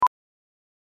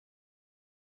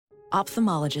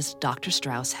Ophthalmologist Dr.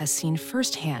 Strauss has seen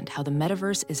firsthand how the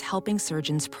metaverse is helping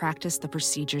surgeons practice the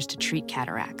procedures to treat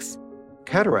cataracts.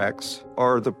 Cataracts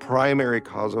are the primary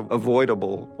cause of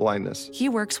avoidable blindness. He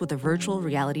works with a virtual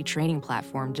reality training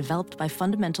platform developed by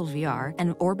Fundamental VR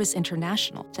and Orbis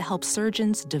International to help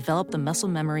surgeons develop the muscle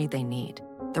memory they need.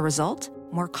 The result?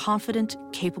 More confident,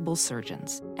 capable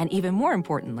surgeons. And even more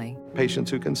importantly,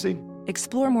 Patients who can see.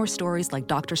 explore more stories like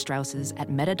Dr. Strauss's at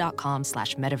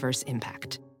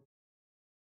meta.com/metaverseimpact.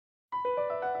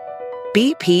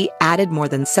 BP added more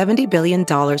than $70 billion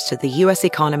to the U.S.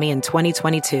 economy in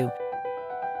 2022.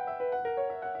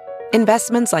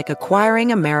 Investments like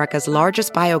acquiring America's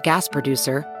largest biogas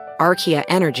producer, Archaea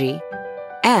Energy,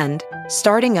 and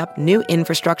starting up new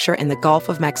infrastructure in the Gulf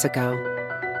of Mexico.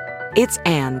 It's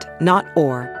and, not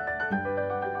or.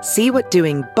 See what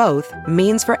doing both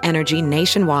means for energy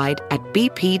nationwide at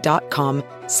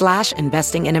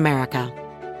bp.com/investing in America.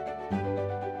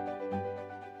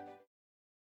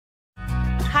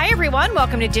 Hi, everyone.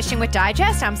 Welcome to Dishing with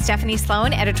Digest. I'm Stephanie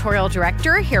Sloan, editorial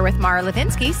director, here with Mara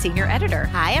Levinsky, senior editor.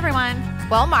 Hi, everyone.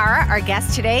 Well, Mara, our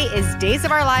guest today is Days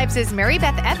of Our Lives' Mary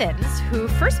Beth Evans, who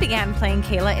first began playing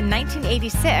Kayla in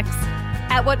 1986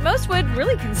 at what most would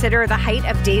really consider the height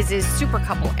of Days' super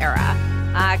couple era.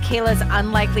 Kayla's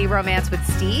unlikely romance with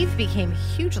Steve became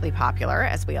hugely popular,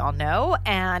 as we all know,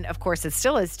 and of course it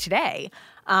still is today.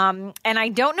 And I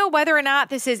don't know whether or not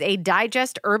this is a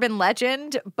Digest urban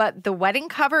legend, but the wedding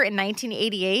cover in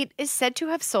 1988 is said to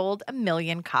have sold 1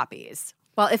 million copies.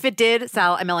 Well, if it did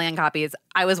sell 1 million copies,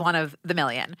 I was one of the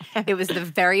million. It was the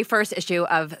very first issue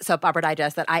of Soap Opera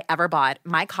Digest that I ever bought.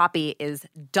 My copy is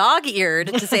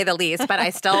dog-eared, to say the least, but I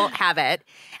still have it.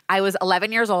 I was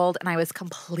 11 years old, and I was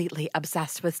completely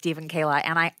obsessed with Steve and Kayla,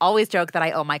 and I always joke that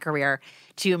I owe my career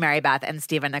to Mary Beth and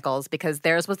Stephen Nichols because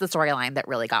theirs was the storyline that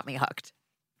really got me hooked.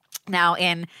 Now,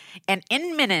 in an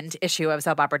imminent issue of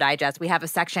Soap Opera Digest, we have a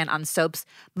section on soap's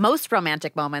most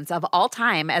romantic moments of all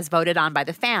time as voted on by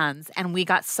the fans, and we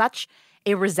got such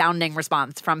a resounding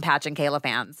response from Patch and Kayla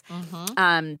fans,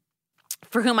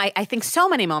 for whom I think so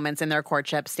many moments in their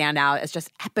courtship stand out as just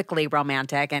epically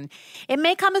romantic. And it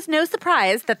may come as no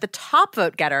surprise that the top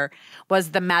vote getter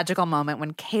was the magical moment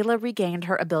when Kayla regained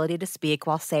her ability to speak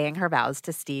while saying her vows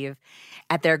to Steve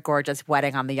at their gorgeous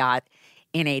wedding on the yacht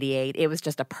in 88. It was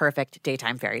just a perfect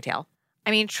daytime fairy tale.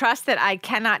 I mean, trust that I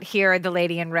cannot hear The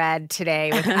Lady in Red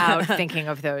today without thinking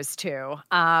of those two.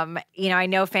 I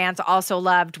know fans also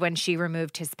loved when she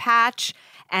removed his patch.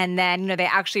 And then, they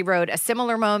actually wrote a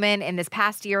similar moment in this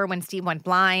past year when Steve went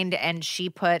blind and she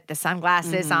put the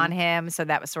sunglasses on him. So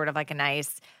that was sort of like a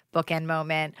nice bookend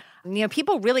moment.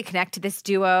 People really connect to this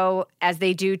duo as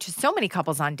they do to so many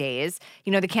couples on Days.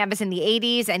 The canvas in the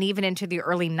 80s and even into the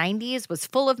early 90s was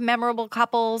full of memorable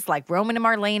couples like Roman and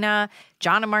Marlena,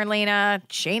 John and Marlena,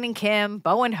 Shane and Kim,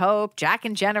 Bo and Hope, Jack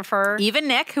and Jennifer. Even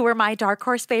Nick, who were my dark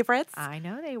horse favorites. I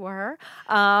know they were.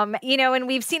 And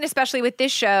we've seen, especially with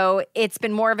this show, it's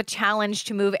been more of a challenge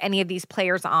to move any of these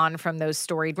players on from those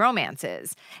storied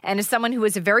romances. And as someone who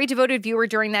was a very devoted viewer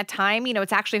during that time,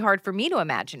 it's actually hard for me to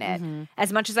imagine it.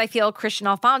 As much as I feel Christian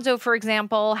Alfonso, for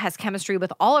example, has chemistry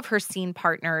with all of her scene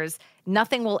partners,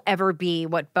 nothing will ever be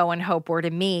what Bo and Hope were to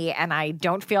me, and I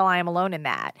don't feel I am alone in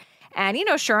that. And,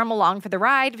 sure, I'm along for the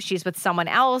ride if she's with someone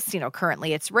else.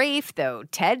 Currently it's Rafe, though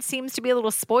Ted seems to be a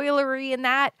little spoilery in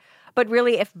that. But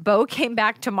really, if Bo came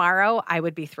back tomorrow, I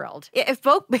would be thrilled. If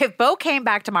Bo came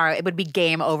back tomorrow, it would be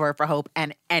game over for Hope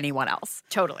and anyone else.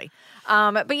 Totally.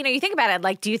 But, you think about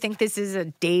it, do you think this is a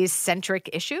Days-centric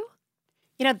issue?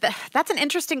 That's an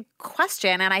interesting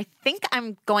question, and I think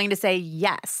I'm going to say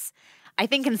yes. I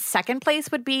think in second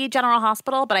place would be General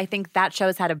Hospital, but I think that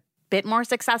show's had a bit more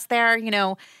success there.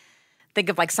 Think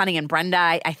of Sonny and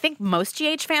Brenda. I think most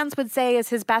GH fans would say is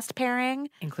his best pairing.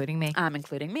 Including me.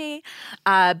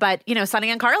 But,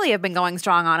 Sonny and Carly have been going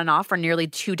strong on and off for nearly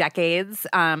 2 decades.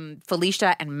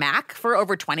 Felicia and Mac for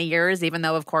over 20 years, even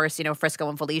though, of course, Frisco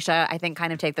and Felicia, I think,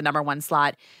 kind of take the number 1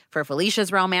 slot for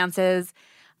Felicia's romances.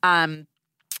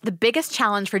 The biggest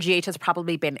challenge for GH has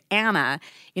probably been Anna.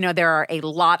 There are a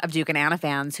lot of Duke and Anna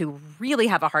fans who really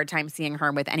have a hard time seeing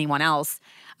her with anyone else.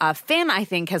 Finn, I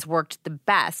think, has worked the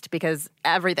best because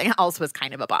everything else was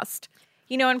kind of a bust.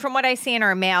 And from what I see in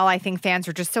our mail, I think fans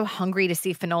are just so hungry to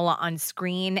see Finola on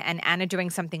screen and Anna doing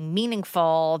something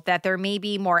meaningful that they're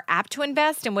maybe more apt to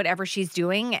invest in whatever she's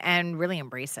doing and really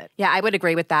embrace it. Yeah, I would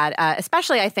agree with that.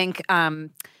 Especially, I think,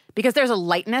 because there's a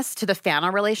lightness to the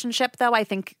Fana relationship, though. I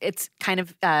think it's kind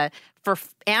of, for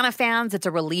Anna fans, it's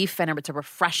a relief and it's a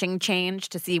refreshing change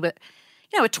to see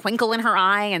a twinkle in her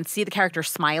eye and see the character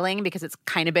smiling because it's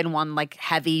kind of been one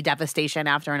heavy devastation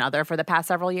after another for the past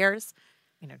several years.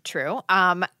 True.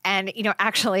 And,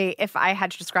 actually, if I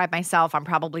had to describe myself, I'm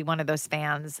probably one of those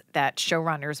fans that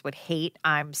showrunners would hate.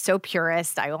 I'm so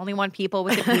purist. I only want people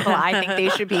with the people I think they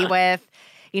should be with.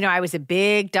 I was a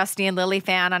big Dusty and Lily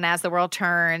fan on As the World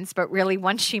Turns, but really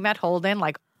once she met Holden,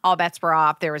 like all bets were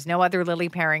off. There was no other Lily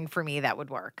pairing for me that would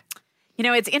work.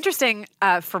 It's interesting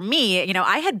for me.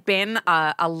 I had been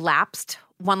a lapsed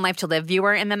One Life to Live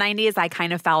viewer in the 90s. I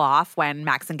kind of fell off when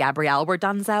Max and Gabrielle were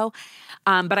donezo.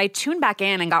 But I tuned back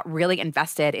in and got really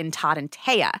invested in Todd and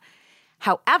Taya.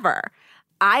 However,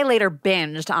 I later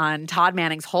binged on Todd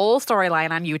Manning's whole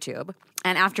storyline on YouTube.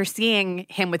 And after seeing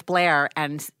him with Blair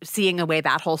and seeing the way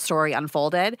that whole story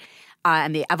unfolded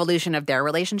and the evolution of their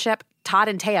relationship, Todd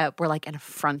and Taya were like an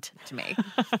affront to me.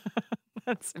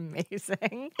 That's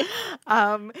amazing.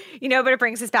 But it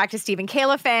brings us back to Steve and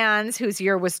Kayla fans, whose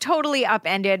year was totally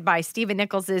upended by Stephen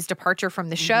Nichols' departure from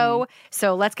the show.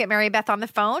 So let's get Mary Beth on the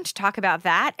phone to talk about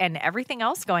that and everything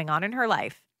else going on in her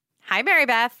life. Hi, Mary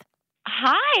Beth.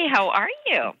 Hi, how are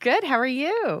you? Good. How are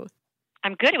you?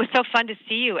 I'm good. It was so fun to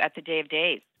see you at the Day of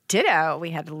Days. Ditto.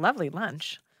 We had a lovely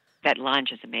lunch. That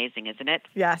lunch is amazing, isn't it?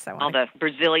 Yes, I want all the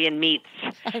Brazilian meats.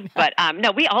 But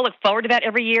no, we all look forward to that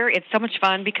every year. It's so much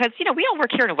fun because, we all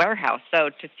work here in a warehouse. So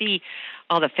to see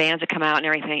all the fans that come out and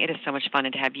everything, it is so much fun.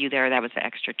 And to have you there, that was an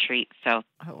extra treat. So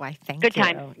I thank good you.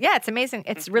 time. Yeah, it's amazing.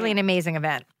 It's really an amazing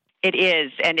event. It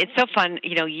is. And it's so fun,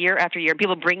 year after year.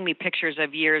 People bring me pictures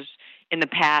of years in the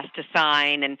past to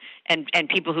sign and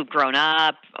people who've grown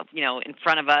up, in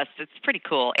front of us. It's pretty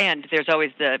cool. And there's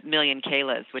always the million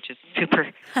Kaylas, which is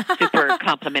super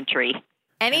complimentary.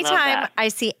 Anytime I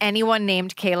see anyone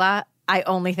named Kayla, I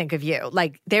only think of you.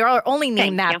 Like, they are only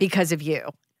named because of you.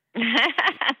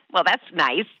 Well, that's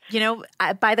nice.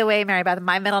 By the way, Mary Beth,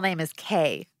 my middle name is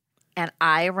Kay. And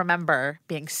I remember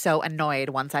being so annoyed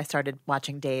once I started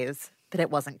watching Days that it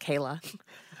wasn't Kayla.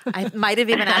 I might have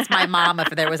even asked my mom if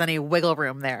there was any wiggle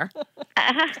room there.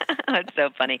 That's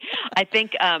so funny. I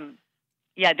think,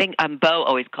 Bo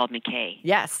always called me Kay.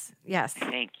 Yes. I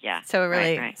think, yeah. So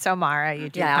really, right. So Mara, you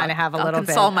do kind of have a little bit.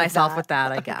 I'll console myself with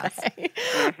that, I guess.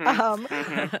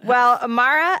 Okay. Well,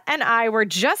 Mara and I were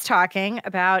just talking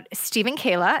about Steve and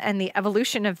Kayla and the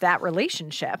evolution of that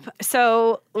relationship.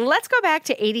 So let's go back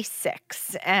to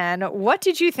 86. And what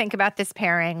did you think about this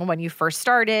pairing when you first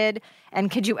started? And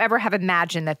could you ever have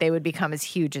imagined that they would become as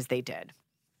huge as they did?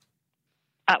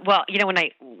 Well,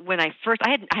 when I first,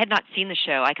 I had not seen the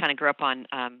show. I kind of grew up on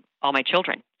All My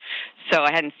Children, so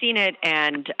I hadn't seen it,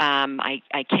 and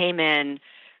I came in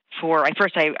for. I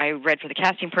read for the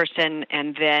casting person,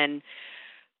 and then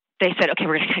they said, okay,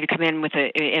 we're going to have you come in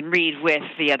and read with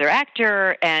the other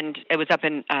actor, and it was up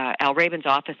in Al Rabin's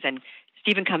office, and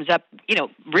Stephen comes up,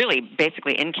 really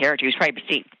basically in character. He was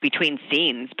probably between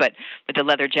scenes, but with the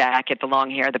leather jacket, the long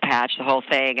hair, the patch, the whole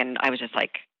thing, and I was just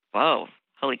like, whoa.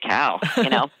 Holy cow,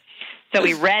 So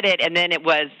we read it, and then it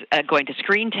was going to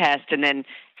screen test, and then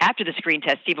after the screen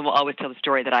test, Stephen will always tell the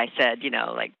story that I said,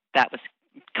 like that was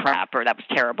crap or that was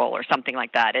terrible or something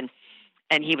like that, and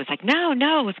he was like, no,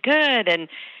 it was good, and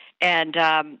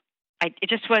it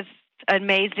just was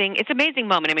amazing. It's an amazing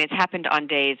moment. I mean, it's happened on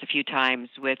Days a few times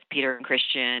with Peter and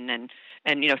Christian and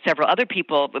several other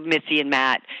people, Missy and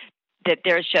Matt. That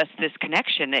there's just this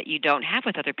connection that you don't have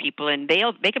with other people, and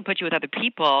they can put you with other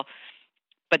people.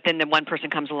 But then the one person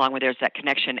comes along where there's that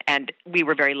connection, and we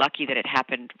were very lucky that it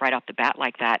happened right off the bat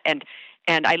like that. And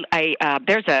I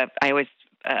always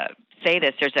say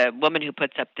this. There's a woman who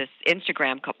puts up this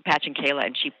Instagram called Patch and Kayla,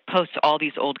 and she posts all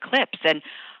these old clips, and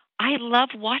I love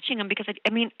watching them because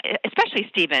especially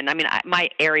Stephen. My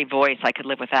airy voice I could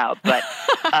live without, but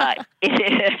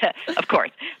of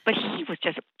course. But he was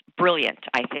just brilliant.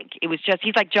 I think it was just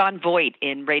he's like John Voight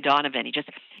in Ray Donovan. He just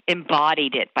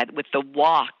embodied it with the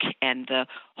walk and the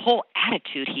whole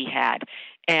attitude he had,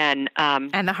 and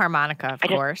the harmonica, of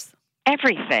course.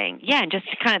 Everything, yeah, and just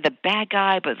kind of the bad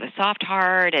guy, but the soft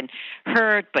heart and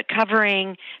hurt, but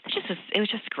covering. It was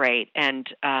just great, and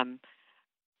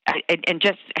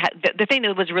just the thing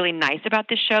that was really nice about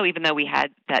this show, even though we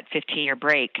had that 15-year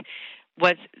break,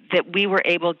 was that we were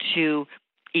able to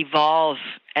evolve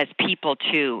as people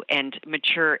too, and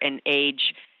mature and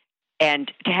age,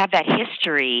 and to have that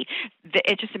history.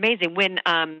 It's just amazing. When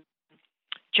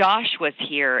Josh was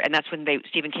here, and that's when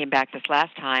Stephen came back this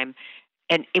last time,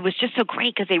 and it was just so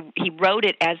great because he wrote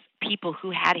it as people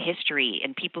who had history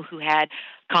and people who had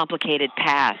complicated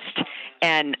past.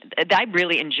 And I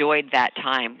really enjoyed that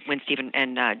time when Stephen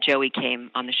and Joey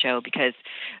came on the show because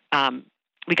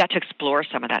we got to explore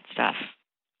some of that stuff.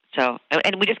 So,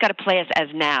 and we just got to play us as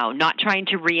now, not trying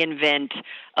to reinvent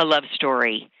a love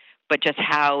story, but just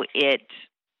how it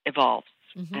evolves.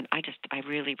 And I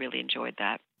really, really enjoyed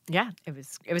that. Yeah, it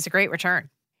was a great return.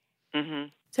 Mm-hmm.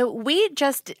 So we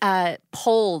just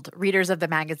polled readers of the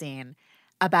magazine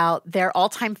about their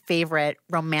all-time favorite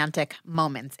romantic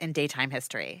moments in daytime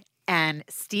history. And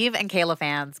Steve and Kayla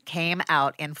fans came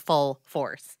out in full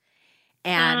force.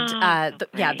 And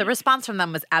the response from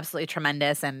them was absolutely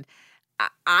tremendous. And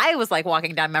I was like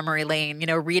walking down memory lane,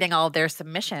 reading all of their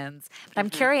submissions. But I'm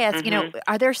curious,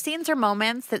 are there scenes or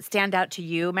moments that stand out to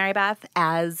you, Mary Beth,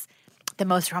 as the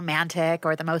most romantic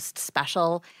or the most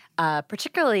special?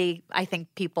 Particularly, I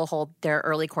think people hold their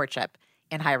early courtship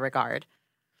in high regard.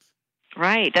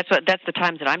 Right. That's the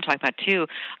times that I'm talking about too.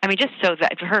 I mean, just so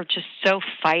that for her, just so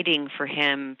fighting for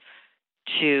him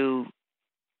to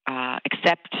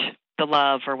accept the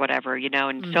love or whatever,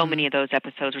 and so many of those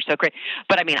episodes were so great.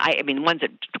 But I mean, ones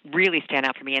that really stand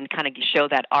out for me and kind of show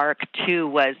that arc too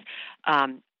was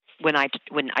when I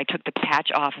took the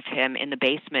patch off of him in the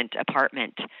basement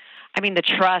apartment. I mean, the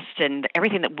trust and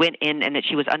everything that went in, and that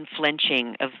she was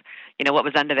unflinching of, what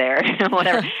was under there,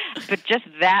 whatever. But just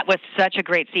that was such a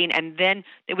great scene. And then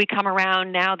we come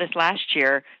around now this last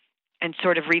year and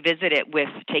sort of revisit it with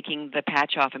taking the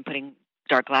patch off and putting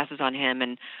dark glasses on him,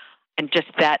 and just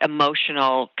that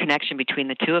emotional connection between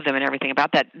the two of them and everything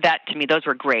about that. That to me, those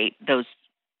were great. Those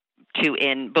two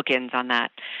bookends on that.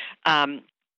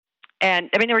 And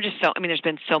I mean, there's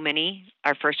been so many.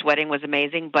 Our first wedding was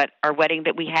amazing, but our wedding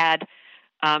that we had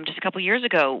just a couple years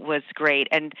ago was great.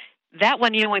 And that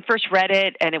one, when we first read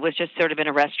it, and it was just sort of in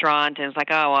a restaurant, and it's like,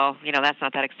 oh, well, that's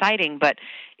not that exciting. But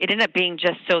it ended up being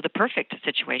just so the perfect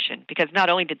situation, because not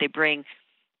only did they bring,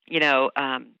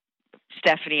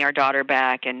 Stephanie, our daughter,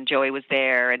 back, and Joey was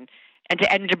there, and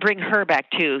to bring her back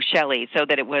too, Shelley, so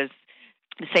that it was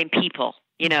the same people,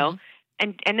 and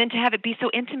then to have it be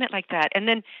so intimate like that, and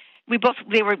then.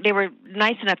 They were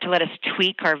nice enough to let us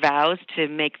tweak our vows to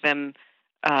make them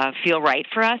feel right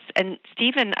for us. And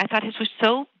Stephen, I thought his was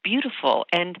so beautiful,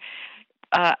 and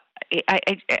I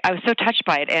was so touched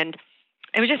by it, and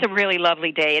it was just a really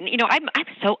lovely day. And I'm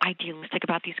so idealistic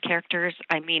about these characters.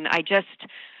 I mean, I just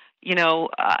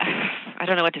I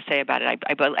don't know what to say about it.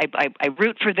 I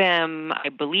root for them. I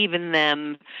believe in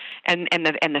them, and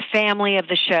the family of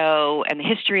the show, and the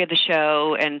history of the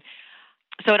show, and.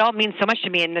 So it all means so much to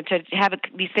me, and to have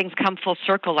these things come full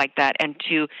circle like that, and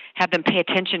to have them pay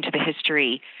attention to the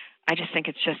history, I just think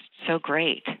it's just so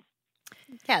great.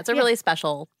 Yeah, it's a really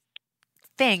special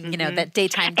thing, that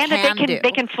daytime and can that do.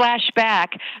 They can flash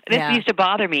back. This used to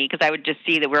bother me, because I would just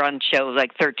see that we're on shows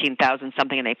like 13,000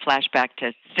 something, and they flash back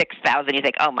to 6,000. You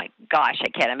think, oh my gosh, I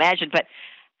can't imagine. But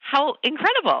how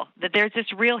incredible that there's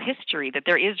this real history, that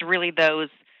there is really those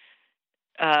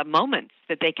moments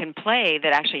that they can play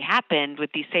that actually happened with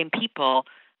these same people.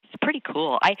 It's pretty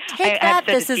cool.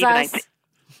 This is us.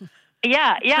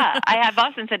 Yeah. I have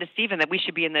often said to Stephen that we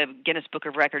should be in the Guinness Book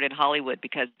of Record in Hollywood,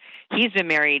 because he's been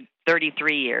married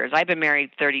 33 years. I've been married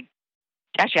 33.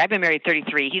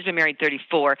 He's been married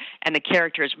 34, and the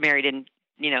character is married in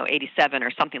 87 or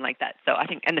something like that. So I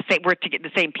think, and we're to get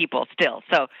the same people still.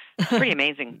 So it's pretty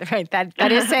amazing. Right.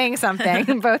 That is saying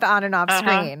something, both on and off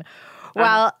screen.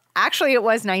 Well, actually, it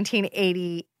was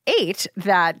 1988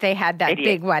 that they had that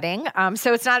big wedding.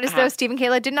 So it's not as though Steve and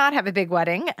Kayla did not have a big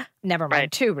wedding. Never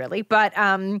mind, two, really. But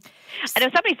I know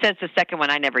somebody says the second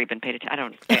one. I never even paid attention. I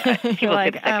don't. People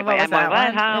like, say the second what one. was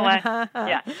that one? What?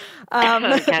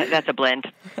 Yeah. That's a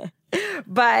blend.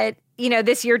 But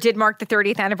this year did mark the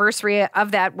 30th anniversary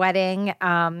of that wedding,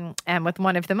 and with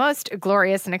one of the most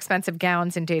glorious and expensive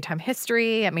gowns in daytime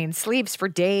history. I mean, sleeves for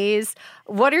days.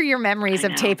 What are your memories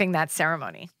of taping that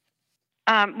ceremony?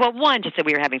 Well, one, just that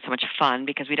we were having so much fun,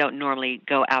 because we don't normally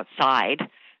go outside.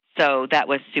 So that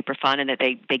was super fun, and that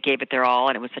they gave it their all,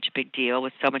 and it was such a big deal. It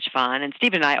was so much fun. And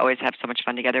Stephen and I always have so much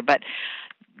fun together. But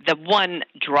the one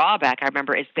drawback I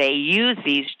remember is they use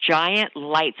these giant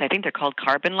lights. I think they're called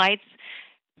carbon lights,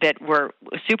 that were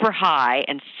super high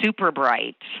and super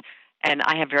bright. And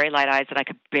I have very light eyes that I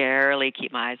could barely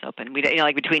keep my eyes open. We,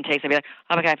 like between takes, I'd be like,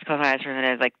 oh my God, I have to close my eyes for a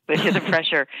minute. Like, there's the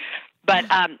pressure. But,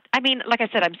 I mean, like I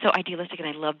said, I'm so idealistic, and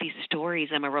I love these stories.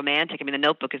 I'm a romantic. I mean, The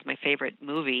Notebook is my favorite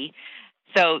movie.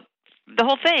 So the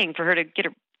whole thing, for her to get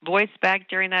her voice back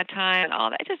during that time and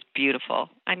all that, just beautiful.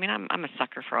 I mean, I'm a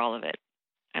sucker for all of it.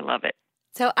 I love it.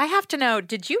 So I have to know,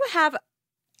 did you have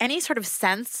any sort of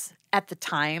sense at the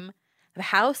time of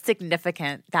how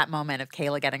significant that moment of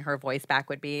Kayla getting her voice back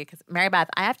would be? Because Mary Beth,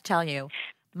 I have to tell you,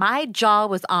 my jaw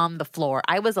was on the floor.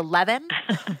 I was 11.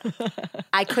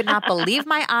 I could not believe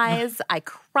my eyes. I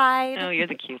cried. Oh, you're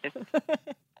the cutest.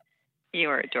 You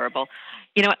are adorable.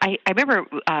 I remember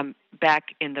back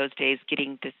in those days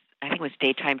getting this I think it was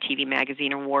Daytime TV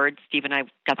Magazine Awards. Steve and I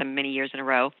got them many years in a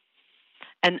row.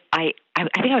 And I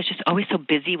think I was just always so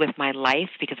busy with my life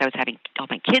because I was having all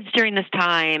my kids during this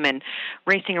time and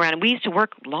racing around. And we used to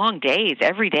work long days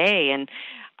every day. And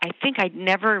I think I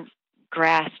never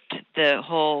grasped the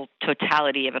whole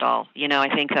totality of it all.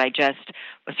 I think that I just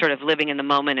was sort of living in the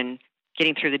moment and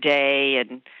getting through the day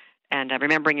and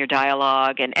remembering your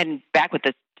dialogue. And back with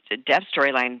the Dev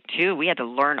storyline, too, we had to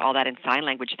learn all that in sign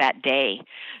language that day.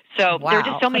 So there are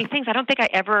just so many things. I don't think I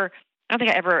ever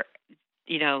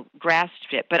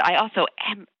grasped it. But I also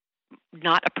am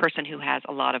not a person who has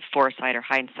a lot of foresight or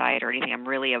hindsight or anything. I'm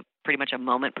really pretty much a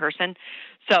moment person.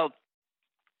 So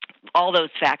all those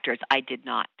factors, I did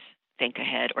not think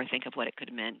ahead or think of what it could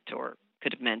have meant or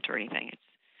anything.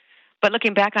 But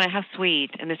looking back on it, how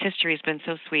sweet. And this history has been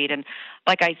so sweet. And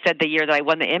like I said, the year that I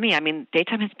won the Emmy, I mean,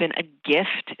 Daytime has been a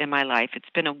gift in my life. It's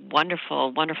been a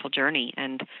wonderful, wonderful journey.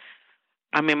 And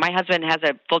I mean, my husband has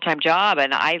a full-time job,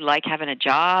 and I like having a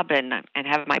job and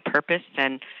have my purpose.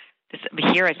 And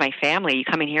here as my family, you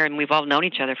come in here, and we've all known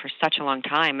each other for such a long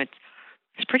time. It's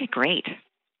pretty great.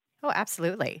 Oh,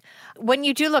 absolutely. When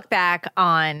you do look back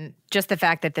on just the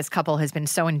fact that this couple has been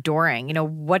so enduring,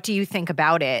 what do you think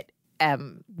about it?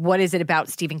 What is it about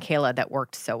Steve and Kayla that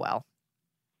worked so well?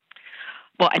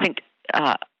 Well, I think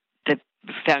the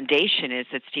foundation is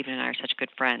that Stephen and I are such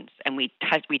good friends, and we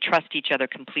trust each other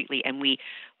completely, and we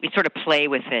sort of play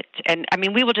with it. And I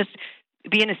mean, we will just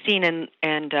be in a scene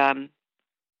and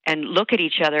look at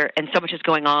each other, and so much is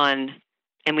going on,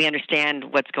 and we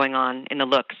understand what's going on in the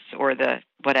looks or the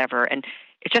whatever. And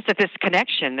it's just that this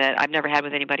connection that I've never had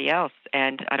with anybody else,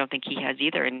 and I don't think he has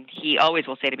either. And he always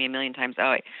will say to me a million times, "Oh,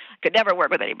 I could never work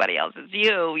with anybody else. It's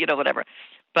you, whatever."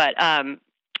 But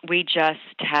we just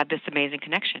had this amazing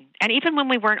connection. And even when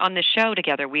we weren't on the show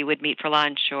together, we would meet for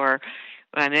lunch, and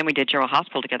then we did General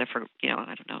Hospital together for,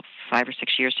 5 or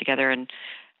 6 years together. And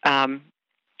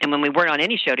when we weren't on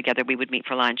any show together, we would meet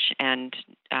for lunch. And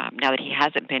now that he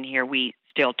hasn't been here, we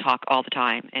still talk all the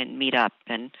time and meet up.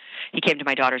 And he came to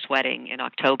my daughter's wedding in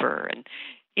October. And,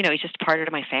 he's just part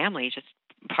of my family. He's just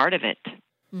part of it.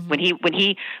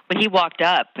 Mm-hmm. When he walked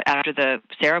up after the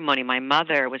ceremony, my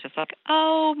mother was just like,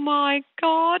 "Oh my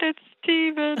God, it's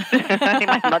Stephen!"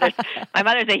 my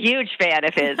mother's a huge fan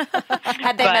of his.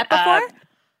 Had they met before?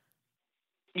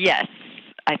 Yes,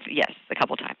 a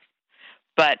couple times.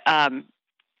 But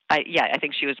I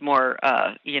think she was more,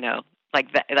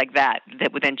 like that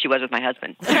than she was with my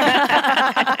husband.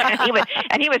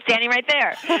 and he was standing right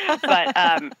there. But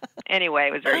anyway,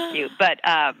 it was very cute. But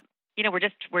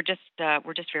we're just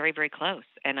very, very close,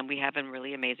 and we have a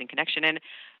really amazing connection. And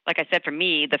like I said, for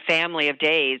me, the family of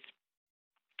Days,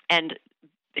 and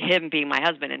him being my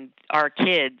husband, and our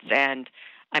kids, and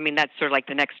I mean that's sort of like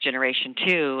the next generation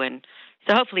too. And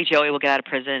so hopefully Joey will get out of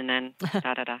prison and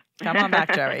da-da-da. Come on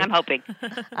back, Joey. I'm hoping.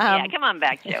 Yeah, come on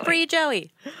back, Joey. Free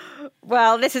Joey.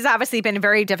 Well, this has obviously been a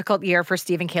very difficult year for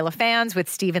Steve and Kayla fans with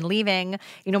Stephen leaving.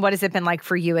 What has it been like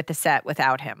for you at the set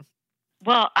without him?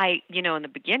 Well, in the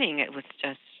beginning, it was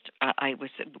just, I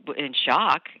was in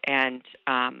shock. And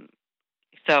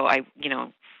so I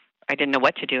didn't know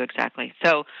what to do exactly.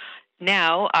 So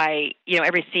now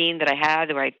every scene that I have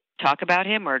where I talk about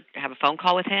him or have a phone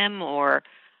call with him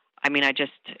I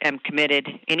just am committed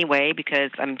anyway because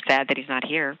I'm sad that he's not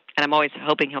here, and I'm always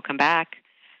hoping he'll come back.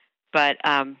 But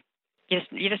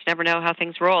you just never know how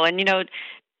things roll, and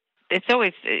it's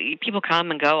always people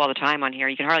come and go all the time on here.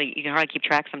 You can hardly keep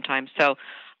track sometimes. So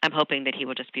I'm hoping that he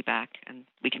will just be back, and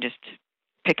we can just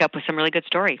pick up with some really good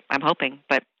story. I'm hoping,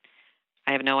 but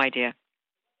I have no idea.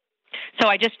 So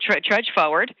I just trudge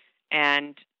forward,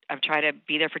 and I've tried to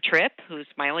be there for Trip, who's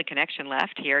my only connection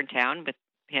left here in town with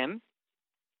him.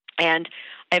 And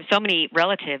I have so many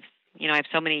relatives, I have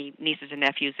so many nieces and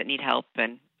nephews that need help,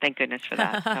 and thank goodness for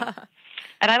that. So.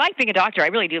 And I like being a doctor. I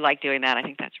really do like doing that. I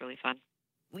think that's really fun.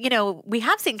 We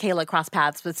have seen Kayla cross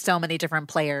paths with so many different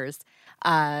players,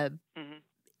 in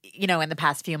the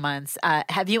past few months.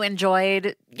 Have you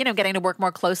enjoyed, getting to work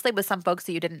more closely with some folks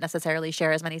that you didn't necessarily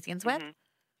share as many scenes with?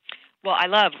 Well, I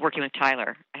love working with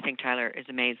Tyler. I think Tyler is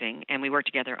amazing. And we work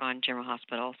together on General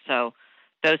Hospital. So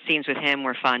those scenes with him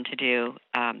were fun to do.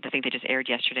 I think they just aired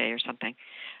yesterday or something.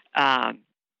 And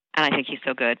I think he's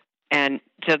so good. And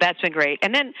so that's been great.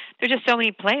 And then there's just so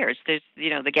many players. There's,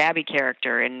 the Gabby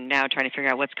character, and now trying to figure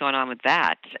out what's going on with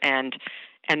that. And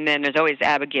then there's always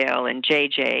Abigail and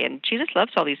JJ, and she just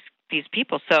loves all these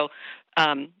people. So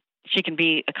she can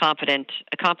be a confidant,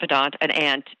 an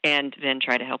aunt, and then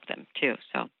try to help them too.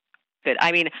 So good.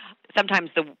 I mean,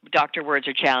 sometimes the doctor words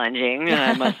are challenging,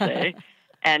 I must say.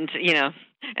 And,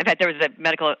 in fact, there was a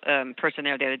medical person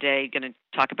there the other day going to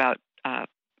talk about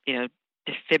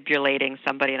defibrillating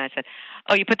somebody, and I said,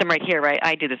 "Oh, you put them right here, right?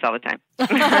 I do this all the time."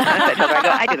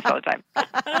 I do this all the time.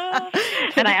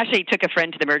 And I actually took a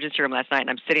friend to the emergency room last night, and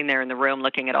I'm sitting there in the room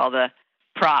looking at all the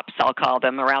props, I'll call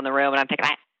them, around the room, and I'm thinking,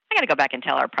 I got to go back and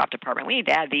tell our prop department we need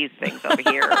to add these things over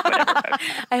here or whatever.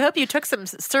 I hope you took some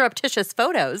surreptitious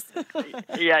photos.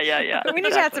 Yeah. We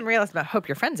need to add some realism. I hope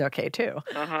your friend's okay, too.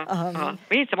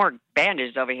 We need some more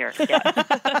bandages over here.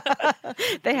 Yeah.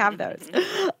 They have those.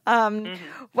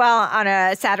 Well, on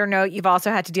a sadder note, you've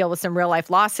also had to deal with some real-life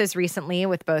losses recently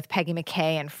with both Peggy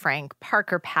McKay and Frank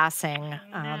Parker passing.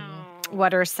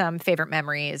 What are some favorite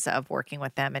memories of working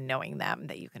with them and knowing them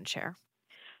that you can share?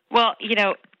 Well,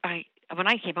 when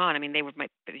I came on, I mean, they were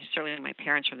certainly my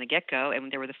parents from the get-go,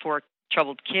 and they were the 4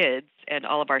 troubled kids and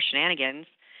all of our shenanigans.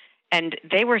 And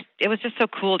it was just so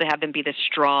cool to have them be this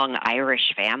strong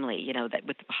Irish family, that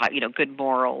with, good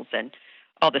morals and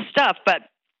all this stuff. But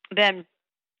then,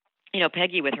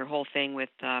 Peggy with her whole thing with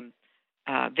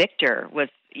Victor was,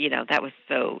 that was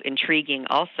so intriguing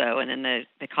also. And then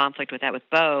the conflict with that with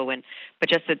Beau, but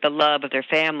just that the love of their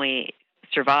family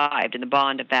survived and the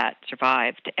bond of that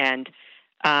survived. And,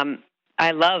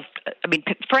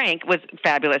 Frank was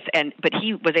fabulous, but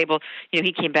he was able,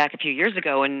 he came back a few years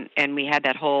ago, and we had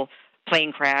that whole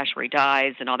plane crash where he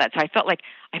dies and all that. So I felt like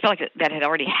that had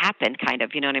already happened, kind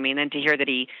of, you know what I mean? And to hear that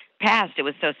he passed, it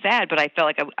was so sad, but I felt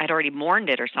like I'd already mourned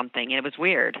it or something, and it was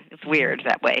weird. It's weird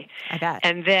that way. I bet.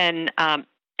 And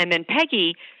then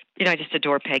Peggy, I just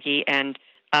adore Peggy, and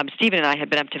Stephen and I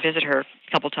had been up to visit her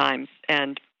a couple times,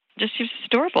 and just she was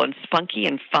adorable and spunky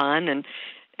and fun, and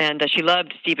she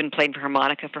loved Stephen playing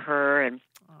harmonica for her, and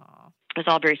it was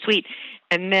all very sweet.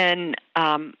 And then,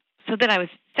 so then I was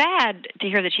sad to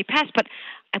hear that she passed, but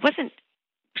I wasn't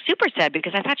super sad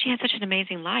because I thought she had such an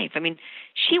amazing life. I mean,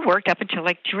 she worked up until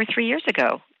like 2 or 3 years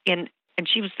ago, and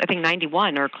she was, I think,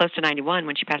 91 or close to 91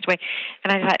 when she passed away.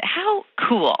 And I thought, how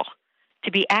cool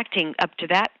to be acting up to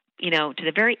that, to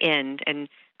the very end and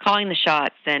calling the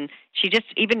shots. And she just,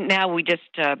 even now we just,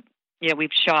 we've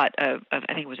shot I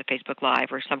think it was a Facebook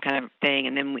Live or some kind of thing,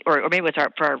 and then or maybe it was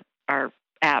for our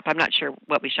app. I'm not sure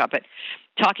what we shot, but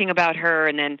talking about her,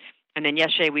 and then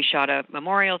yesterday we shot a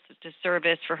memorial to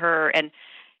service for her, and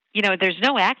there's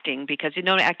no acting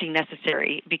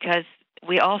necessary because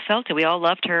we all felt it, we all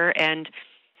loved her, and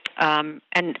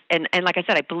like I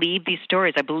said, I believed these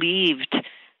stories, I believed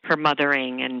her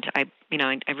mothering, and I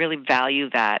really value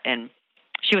that, and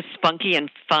she was spunky and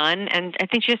fun, and I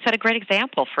think she just set a great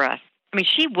example for us. I mean,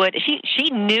 she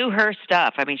knew her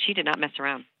stuff. I mean, she did not mess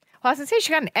around. Well, I was going to say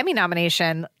she got an Emmy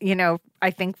nomination,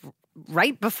 I think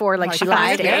right before she 5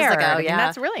 last years aired. ago, yeah. I mean,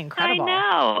 that's really incredible.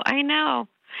 I know.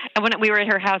 And when we were at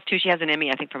her house, too, she has an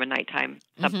Emmy, I think, from a nighttime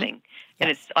something. Mm-hmm. And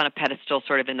it's on a pedestal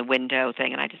sort of in the window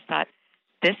thing. And I just thought,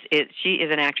 she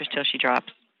is an actress till she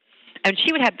drops. And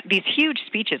she would have these huge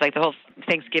speeches, like the whole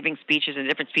Thanksgiving speeches and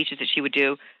different speeches that she would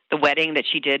do. The wedding that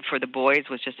she did for the boys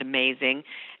was just amazing.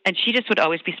 And she just would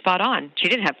always be spot on. She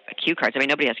didn't have cue cards. I mean,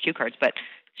 nobody has cue cards, but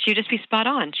she would just be spot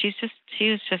on.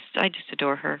 I just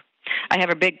adore her. I have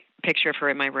a big picture of her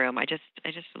in my room. I just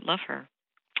love her.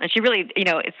 And she really,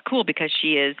 it's cool because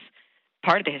she is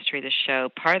part of the history of the show,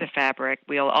 part of the fabric.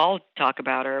 We'll all talk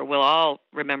about her. We'll all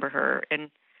remember her.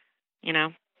 And,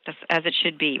 that's as it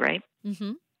should be, right?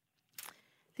 Mm-hmm.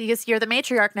 Because you're the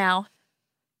matriarch now.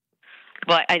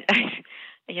 Well, I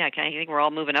think we're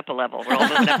all moving up a level. We're all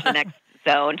moving up to the next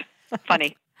zone.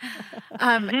 Funny.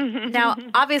 Now,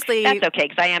 obviously... That's okay,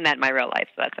 because I am that in my real life,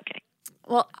 so that's okay.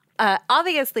 Well,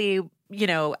 obviously,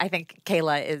 I think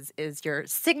Kayla is your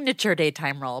signature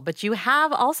daytime role, but you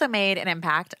have also made an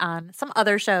impact on some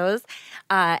other shows,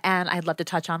 and I'd love to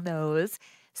touch on those.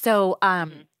 So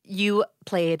you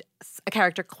played a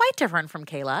character quite different from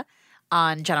Kayla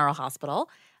on General Hospital,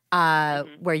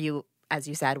 where you, as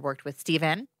you said, worked with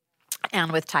Stephen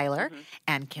and with Tyler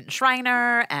and Kin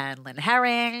Shriner and Lynn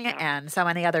Herring and so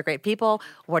many other great people.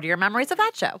 What are your memories of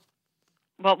that show?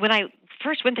 Well, when I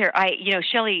first went there,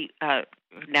 Shelley,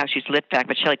 now she's lit back,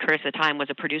 but Shelley Curtis at the time was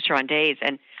a producer on Days,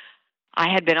 and I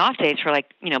had been off Days for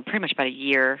pretty much about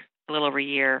a little over a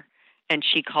year, and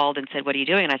she called and said, "What are you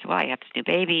doing?" And I said, "Well, I have this new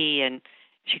baby," and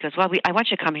she goes, "Well, I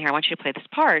want you to come here. I want you to play this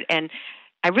part." And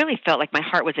I really felt like my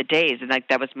heart was at Days, and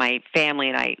that was my family,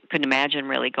 and I couldn't imagine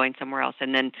really going somewhere else.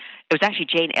 And then it was actually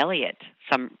Jane Elliott.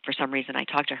 For some reason, I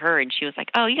talked to her, and she was like,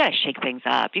 "Oh, you got to shake things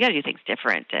up. You got to do things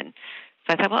different." And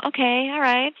so I thought, well, okay, all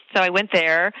right. So I went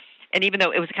there, and even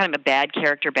though it was kind of a bad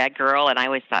character, bad girl, and I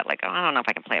always thought, I don't know if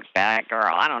I can play a bad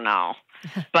girl. I don't know.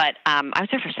 But I was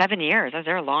there for 7 years. I was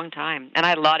there a long time, and I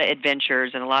had a lot of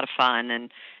adventures and a lot of fun,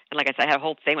 and And like I said, I had a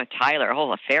whole thing with Tyler, a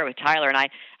whole affair with Tyler, and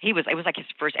it was like his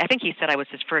first. I think he said I was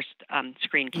his first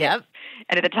screen kiss. Yep.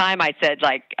 And at the time, I said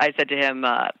to him,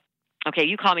 "Okay,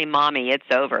 you call me mommy. It's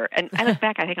over." And I look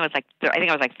back, I think I was like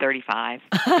 35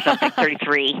 or something,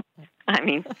 33. I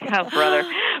mean, oh brother.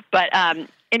 But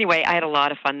anyway, I had a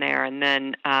lot of fun there, and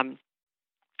then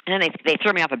they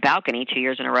threw me off a balcony 2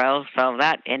 years in a row, so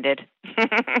that ended.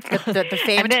 The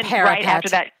famed and then parapet. right after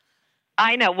that.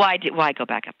 I know why go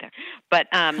back up there, but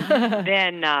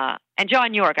then and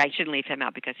John York, I shouldn't leave him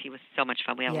out because he was so much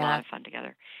fun. We had a lot of fun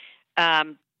together.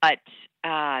 But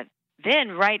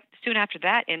then right soon after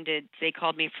that ended, they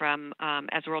called me from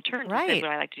As the World Turns. Right. Said,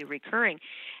 would I like to do recurring?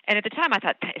 And at the time, I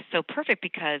thought that is so perfect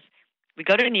because we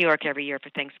go to New York every year for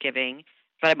Thanksgiving,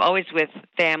 but I'm always with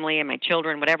family and my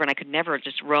children, whatever, and I could never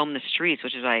just roam the streets,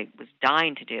 which is what I was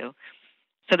dying to do.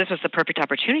 So this was the perfect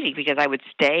opportunity because I would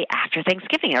stay after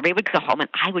Thanksgiving. Everybody would go home and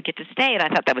I would get to stay. And I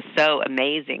thought that was so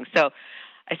amazing. So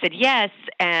I said yes.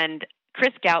 And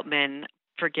Chris Goutman,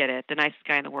 forget it, the nicest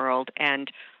guy in the world, and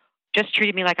just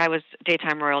treated me like I was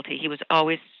daytime royalty. He was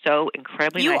always so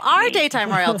incredibly nice. You are daytime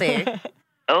royalty.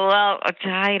 Well,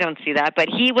 I don't see that. But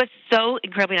he was so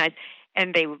incredibly nice.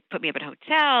 And they put me up at a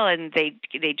hotel and they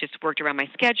just worked around my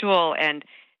schedule. And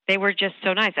they were just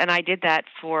so nice. And I did that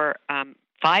for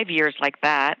 5 years like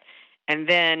that, and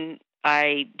then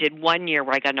I did 1 year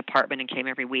where I got an apartment and came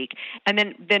every week, and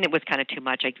then it was kind of too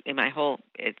much. My whole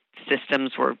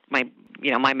systems were my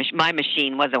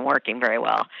machine wasn't working very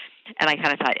well, and I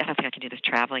kind of thought I don't think I can do this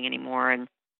traveling anymore. And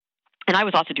I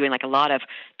was also doing like a lot of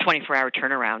 24-hour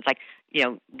turnarounds, like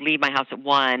leave my house at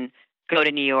 1, go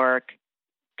to New York,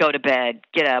 go to bed,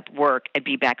 get up, work, and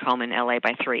be back home in LA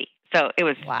by 3. So it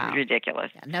was ridiculous.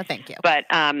 Yeah, no, thank you. But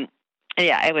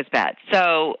yeah, it was bad.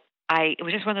 So it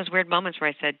was just one of those weird moments where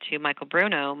I said to Michael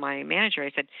Bruno, my manager,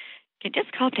 I said, "Can you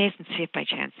just call Days and see if by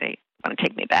chance they want to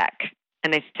take me back?"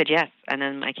 And they said yes. And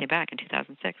then I came back in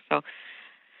 2006. So,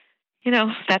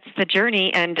 that's the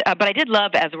journey. And but I did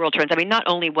love As the World Turns. I mean, not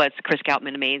only was Chris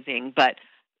Goutman amazing, but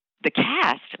the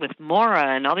cast with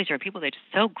Maura and all these different people, they're just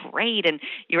so great. And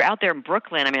you were out there in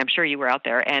Brooklyn. I mean, I'm sure you were out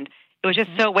there. And it was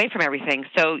just so away from everything.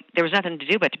 So there was nothing to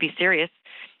do but to be serious.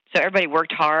 So everybody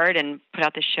worked hard and put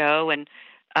out the show, and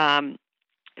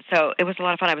so it was a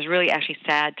lot of fun. I was really actually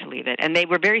sad to leave it, and they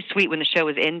were very sweet when the show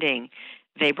was ending.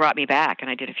 They brought me back, and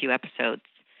I did a few episodes,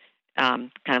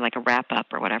 kind of like a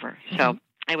wrap-up or whatever. So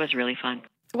it was really fun.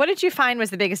 What did you find was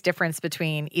the biggest difference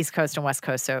between East Coast and West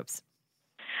Coast soaps?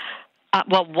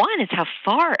 Well, one is how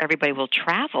far everybody will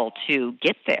travel to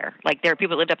get there. Like there are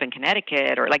people that lived up in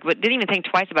Connecticut, or like didn't even think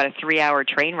twice about a 3-hour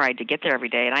train ride to get there every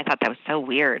day, and I thought that was so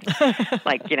weird.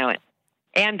 Like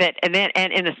and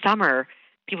in the summer,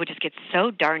 people just get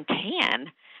so darn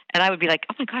tan, and I would be like,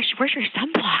 "Oh my gosh, where's your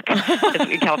sunblock?" 'Cause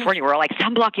in California, we're all like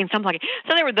sunblocking.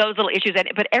 So there were those little issues,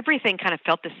 but everything kind of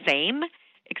felt the same,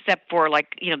 except for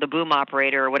like the boom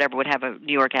operator or whatever would have a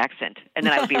New York accent, and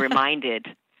then I would be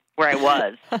reminded where I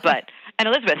was. And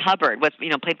Elizabeth Hubbard was,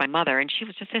 played my mother, and she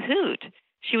was just a hoot.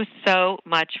 She was so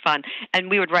much fun.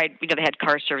 And we would ride, they had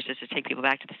car services to take people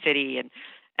back to the city, and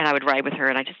I would ride with her,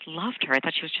 and I just loved her. I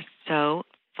thought she was just so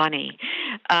funny.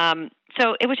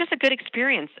 So it was just a good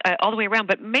experience all the way around,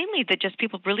 but mainly that just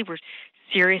people really were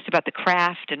serious about the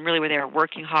craft and really were there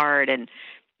working hard, and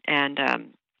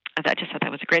I just thought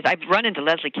that was great. I've run into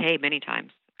Leslie Kay many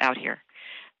times out here,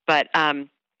 but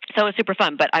so it was super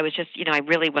fun. But I was just,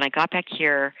 when I got back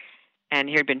here, and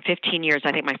here had been 15 years,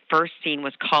 I think my first scene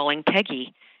was calling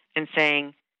Peggy and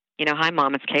saying, "Hi,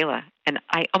 Mom, it's Kayla." And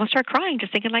I almost started crying,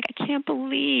 just thinking, like, I can't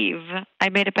believe I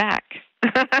made it back.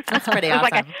 That's pretty awesome.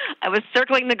 Like I was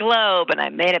circling the globe, and I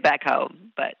made it back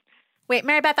home. But wait,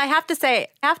 Mary Beth, I have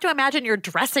to imagine your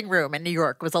dressing room in New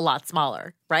York was a lot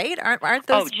smaller, right? Aren't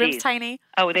those rooms tiny?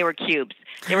 Oh, they were cubes.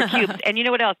 They were cubes. And you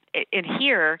know what else? In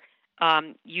here,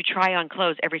 you try on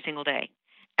clothes every single day,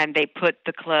 and they put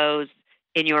the clothes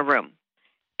in your room,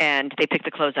 and they pick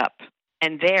the clothes up.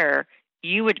 And there,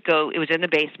 you would go, it was in the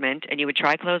basement, and you would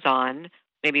try clothes on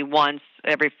maybe once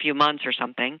every few months or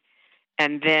something,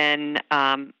 and then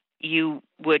you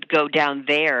would go down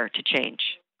there to change.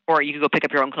 Or you could go pick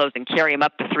up your own clothes and carry them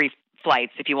up the 3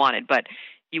 flights if you wanted. But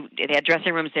they had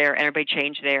dressing rooms there, and everybody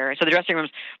changed there. So the dressing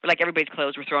rooms were like everybody's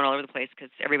clothes were thrown all over the place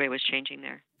because everybody was changing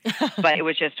there. But it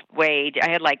was just I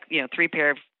had 3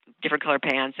 pair of different color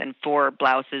pants and 4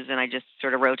 blouses, and I just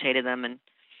sort of rotated them. And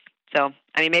so,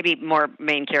 I mean, maybe more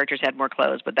main characters had more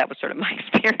clothes, but that was sort of my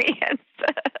experience.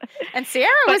 And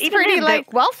Sierra was pretty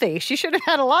wealthy. She should have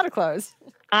had a lot of clothes.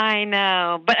 I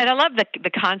know, and I love the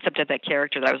concept of that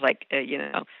character. That I was like,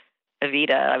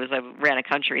 Evita. I ran a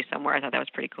country somewhere. I thought that was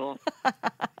pretty cool.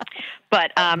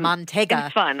 But Montega. It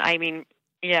was fun. I mean,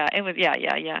 Yeah, it was.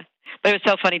 Yeah. But it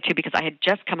was so funny too because I had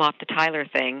just come off the Tyler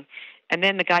thing, and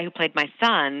then the guy who played my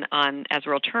son on As the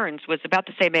World Turns was about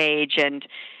the same age, and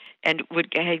he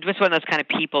was one of those kind of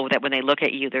people that when they look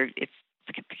at you, it's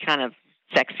kind of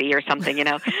sexy or something, you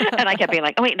know. And I kept being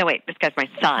like, oh wait, this guy's my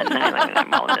son. And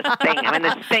I'm all in this thing. I'm in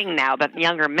this thing now, but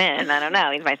younger men. I don't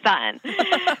know. He's my son.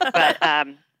 But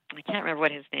I can't remember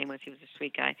what his name was. He was a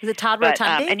sweet guy. Was it Todd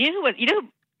Rotundi? And you know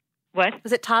what?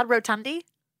 Was it Todd Rotundi?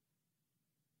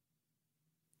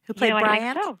 Who played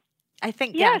Brian? I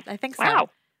think yes. I think so. Wow.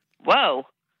 Whoa.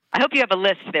 I hope you have a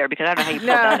list there because I don't know how you pulled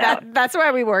that out. That's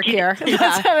why we work here.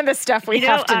 That's some of the stuff we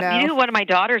have to know. You know who one of my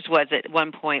daughters was at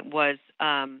one point was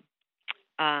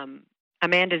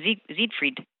Amanda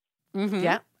Siegfried. Mm-hmm.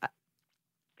 Yeah.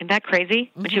 Isn't that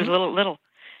crazy? When she was little.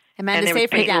 Amanda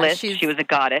Siegfried, yeah. She was a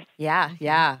goddess.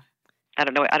 Yeah. I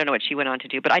don't know what she went on to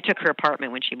do, but I took her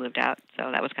apartment when she moved out,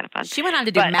 so that was kind of fun. She went on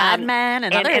to do Mad Men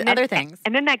and other things.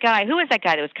 And then that guy, who was that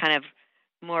guy that was kind of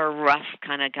more rough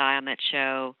kind of guy on that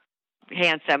show?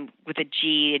 Handsome with a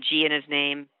G in his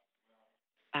name.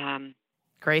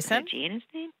 Grayson? A G in his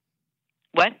name?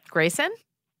 What? Grayson?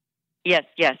 Yes.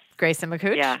 Grayson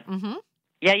McCooch? Yeah. Mm-hmm.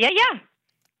 Yeah.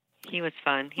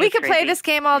 We could play this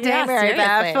game all day, Mary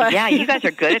Beth. Yeah, you guys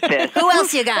are good at this. Who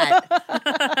else you got?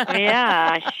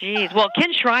 Yeah, jeez. Well,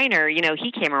 Ken Schreiner,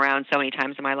 he came around so many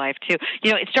times in my life too.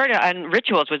 It started on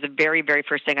Rituals was the very, very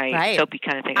first thing soapy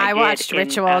kind of thing I did. I watched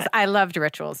Rituals. I loved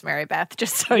Rituals, Mary Beth,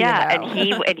 just so you know.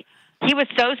 And he was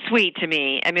so sweet to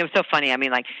me. I mean, it was so funny. I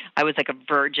mean, like I was like a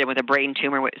virgin with a brain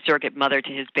tumor, surrogate mother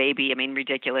to his baby. I mean,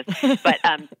 ridiculous. But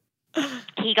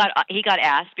he got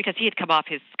asked because he had come off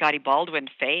his Scotty Baldwin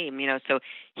fame, so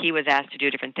he was asked to do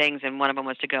different things, and one of them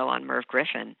was to go on Merv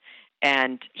Griffin.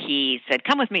 And he said,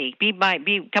 "Come with me,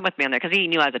 come with me on there," because he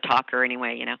knew I was a talker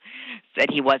anyway, Said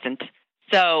he wasn't.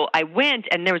 So I went,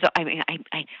 and there was,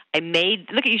 I made.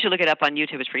 You should look it up on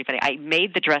YouTube. It's pretty funny. I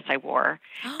made the dress I wore,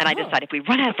 and I decided if we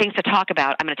run out of things to talk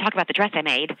about, I'm going to talk about the dress I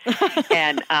made.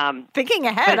 And thinking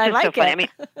ahead, I like so it. Funny. I mean,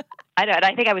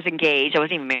 I think I was engaged. I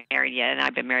wasn't even married yet, and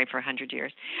I've been married for 100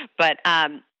 years. But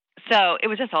so it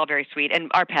was just all very sweet, and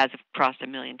our paths have crossed a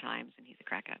million times, and he's a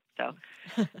crack up. So,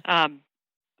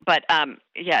 but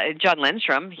John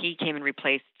Lindstrom, he came and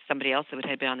replaced somebody else that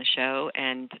had been on the show,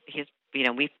 and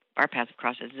our paths have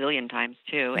crossed a zillion times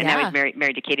too. And now he's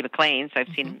married to Katie McLean, so I've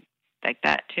seen him like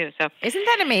that too. So isn't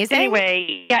that amazing?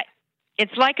 Anyway, yeah,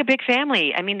 it's like a big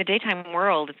family. I mean, the daytime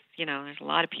world, there's a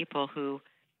lot of people who,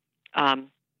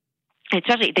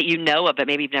 especially that you know of, but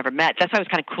maybe you've never met. That's why it was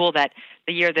kind of cool that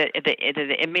the year that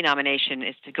the Emmy nomination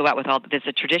is to go out with there's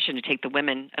a tradition to take the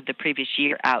women of the previous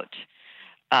year out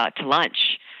to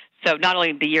lunch. So not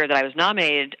only the year that I was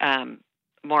nominated,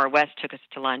 Maura West took us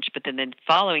to lunch, but then the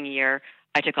following year,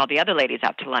 I took all the other ladies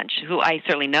out to lunch, who I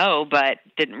certainly know, but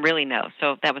didn't really know.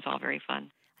 So that was all very fun.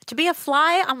 To be a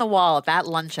fly on the wall at that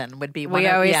luncheon would be one We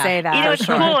always say that. It's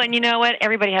cool. And you know what?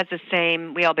 Everybody has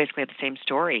we all basically have the same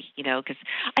story, because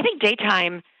I think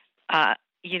daytime,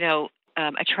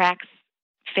 attracts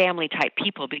family-type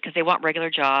people because they want regular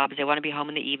jobs. They want to be home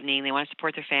in the evening. They want to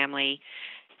support their family.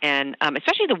 And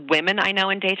especially the women I know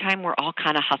in daytime, we're all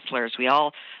kind of hustlers. We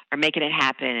all are making it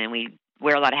happen, and we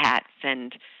wear a lot of hats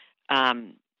and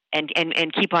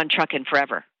keep on trucking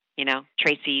forever.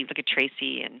 Tracy, look at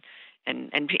Tracy and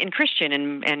Christian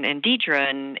and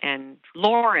Deidre and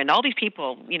Lauren, all these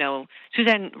people,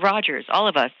 Suzanne Rogers, all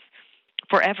of us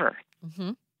forever.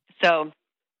 Mm-hmm. So,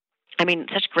 I mean,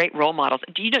 such great role models.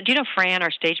 Do you know Fran,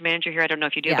 our stage manager here? I don't know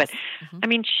if you do, yes. but I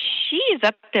mean, she is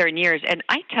up there in years, and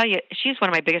I tell you, she's one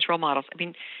of my biggest role models. I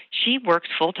mean, she works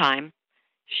full time.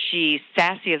 She's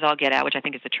sassy as all get out, which I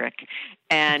think is a trick,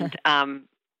 and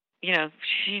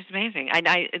she's amazing.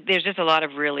 There's just a lot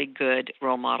of really good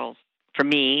role models for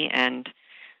me, and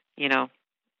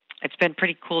it's been a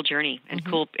pretty cool journey and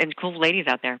cool ladies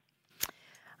out there.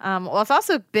 Well, it's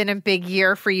also been a big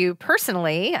year for you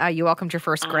personally. You welcomed your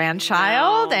first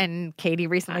grandchild, and Katie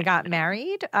recently got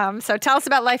married. So tell us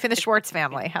about life in the Schwartz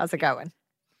family. How's it going?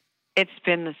 It's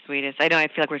been the sweetest. I know. I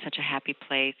feel like we're such a happy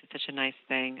place. It's such a nice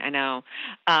thing. I know.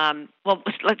 Well,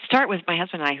 let's start with my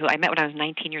husband and I, who I met when I was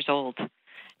 19 years old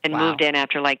and moved in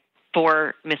after like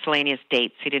 4 miscellaneous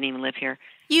dates. He didn't even live here.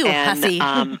 Hussy.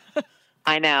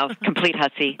 I know, complete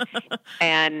hussy.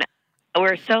 And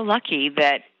we're so lucky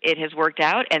that it has worked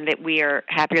out and that we are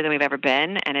happier than we've ever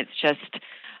been. And it's just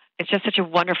such a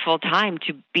wonderful time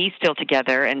to be still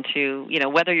together and to,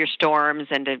 weather your storms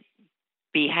and to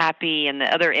be happy. And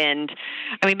the other end,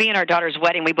 I mean, me and our daughter's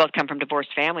wedding, we both come from divorced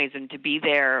families, and to be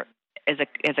there as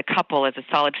a couple, as a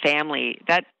solid family,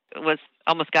 that was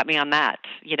almost got me on that,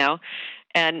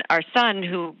 And our son,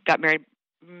 who got married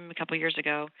a couple of years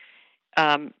ago,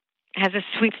 has a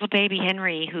sweet little baby,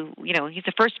 Henry, who, he's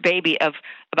the first baby of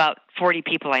about 40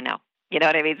 people I know. You know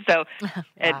what I mean? So, Wow.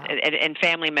 and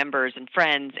family members and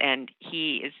friends, and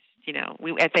he is,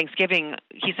 at Thanksgiving,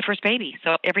 he's the first baby.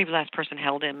 So every last person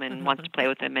held him and wants to play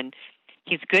with him, and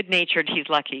he's good-natured. He's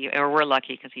lucky, or we're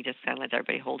lucky, because he just kind of lets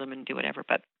everybody hold him and do whatever.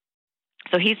 But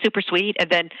so he's super sweet. And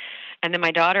then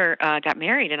my daughter got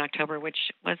married in October,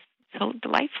 which was so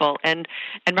delightful. And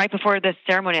right before the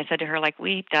ceremony, I said to her, like,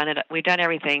 we've done it. We've done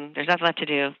everything. There's nothing left to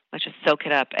do. Let's just soak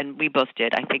it up. And we both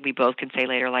did. I think we both can say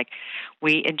later, like,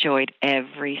 we enjoyed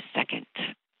every second.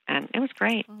 And it was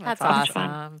great. Oh, that's awesome.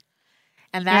 awesome.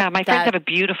 And my friends have a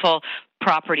beautiful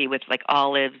property with, like,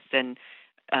 olives and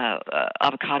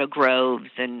avocado groves,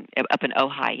 and up in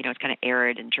Ojai, it's kind of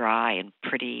arid and dry and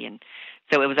pretty. And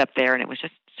so it was up there, and it was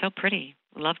just so pretty.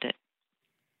 Loved it.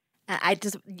 I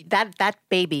just that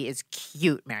baby is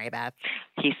cute, Mary Beth.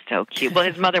 He's so cute. Well,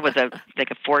 his mother was a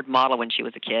Ford model when she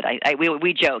was a kid.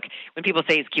 We joke when people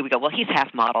say he's cute. We go, well, he's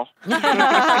half model.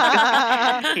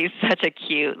 He's such a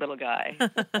cute little guy.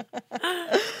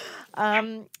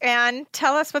 And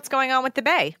tell us what's going on with the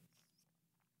Bay.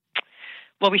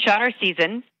 Well, we shot our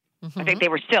season. I think they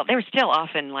were still off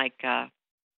in, like, I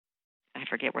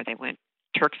forget where they went,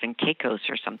 Turks and Caicos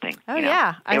or something. Oh,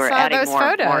 yeah. I saw those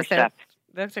photos. More stuff.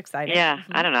 That's exciting. Yeah,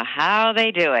 I don't know how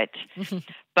they do it,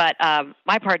 but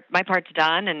my part's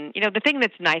done. And the thing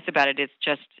that's nice about it is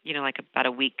just like about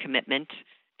a week commitment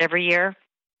every year.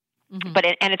 But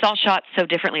it's all shot so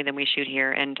differently than we shoot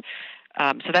here, and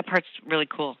so that part's really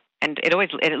cool. And it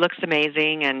looks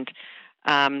amazing. And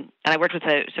I worked with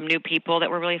some new people that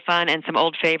were really fun, and some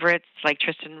old favorites like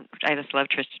Tristan. I just love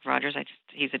Tristan Rogers.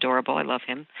 He's adorable. I love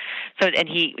him. So, and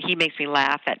he makes me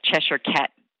laugh, that Cheshire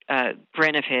Cat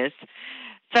grin of his.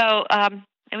 So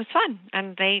it was fun,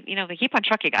 and they keep on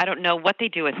trucking. I don't know what they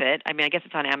do with it. I mean, I guess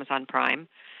it's on Amazon Prime,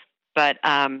 but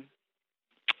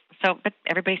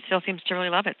everybody still seems to really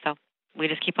love it. So we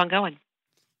just keep on going.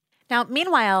 Now,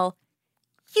 meanwhile,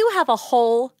 you have a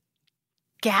whole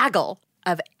gaggle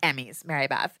of Emmys, Mary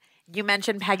Beth. You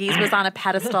mentioned Peggy's was on a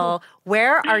pedestal.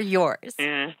 Where are yours?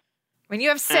 Yeah. When you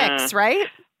have 6, right?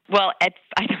 Well, I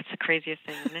know it's the craziest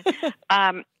thing, isn't it?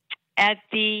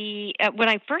 When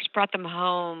I first brought them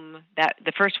home,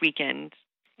 the first weekend,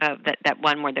 that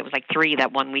one where there was like 3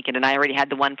 that one weekend, and I already had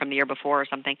the one from the year before or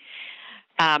something.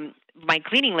 My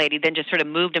cleaning lady then just sort of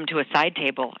moved them to a side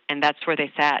table, and that's where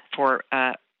they sat for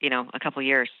a couple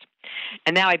years.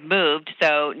 And now I've moved,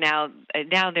 so now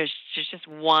there's just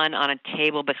one on a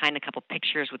table behind a couple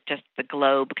pictures with just the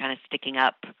globe kind of sticking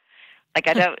up. Like,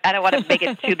 I don't want to make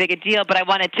it too big a deal, but I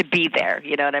want it to be there.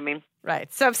 You know what I mean?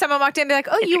 Right. So if someone walked in and be like,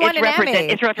 "Oh, you won an Emmy,"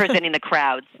 it's representing the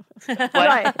crowds.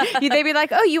 Right. They'd be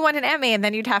like, "Oh, you won an Emmy," and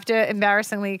then you'd have to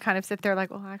embarrassingly kind of sit there like,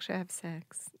 "Well, actually, I have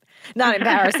 6." Not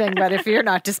embarrassing, but if you're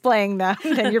not displaying them,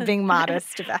 then you're being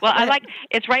modest about it. Well,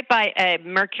 it's right by a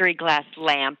mercury glass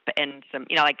lamp and some,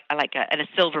 I like a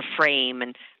silver frame,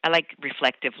 and I like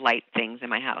reflective light things in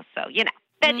my house. So,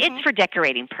 but it's for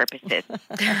decorating purposes.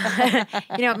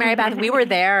 Mary Beth, we were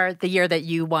there the year that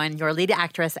you won your lead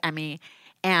actress Emmy,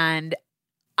 and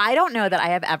I don't know that I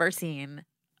have ever seen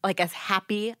like as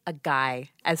happy a guy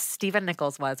as Stephen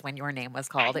Nichols was when your name was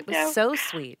called. It was so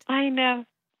sweet. I know.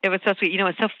 It was so sweet.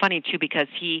 It's so funny too because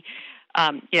he,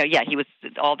 he was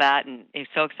all that, and it was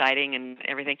so exciting and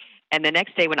everything. And the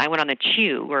next day when I went on the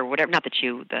Chew or whatever, not the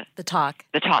Chew, the Talk.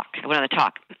 The Talk. I went on the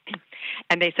Talk.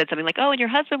 And they said something like, "Oh, and your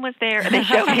husband was there." And they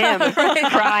showed him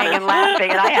crying and laughing.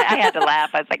 And I had to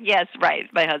laugh. I was like, "Yes, right,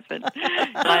 my husband."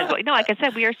 Might as well. No, like I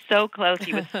said, we are so close.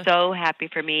 He was so happy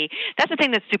for me. That's the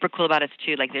thing that's super cool about us,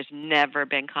 too. Like, there's never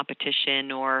been competition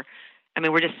we're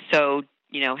just so,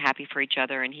 happy for each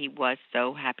other. And he was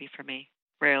so happy for me.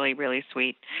 Really, really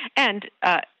sweet. And,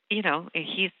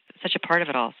 he's such a part of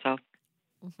it all. So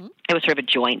it was sort of a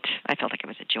joint. I felt like it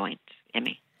was a joint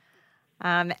Emmy.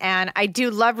 And I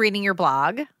do love reading your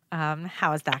blog.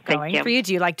 How is that going for you?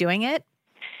 Do you like doing it?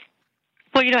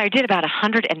 Well, I did about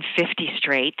 150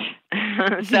 straight.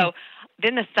 So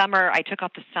then the summer, I took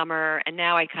off the summer, and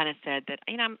now I kind of said that,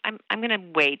 I'm going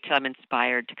to wait till I'm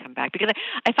inspired to come back because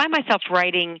I find myself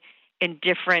writing in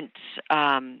different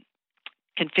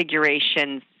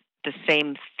configurations the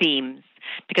same themes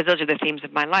because those are the themes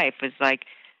of my life. Is like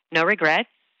no regrets,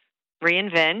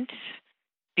 reinvent,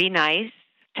 be nice,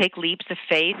 take leaps of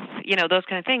faith, those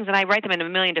kind of things. And I write them in a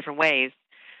million different ways.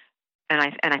 And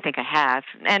I think I have,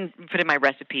 and put in my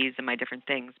recipes and my different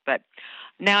things. But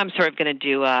now I'm sort of going to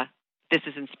do, this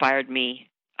has inspired me.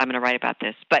 I'm going to write about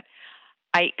this. But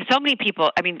so many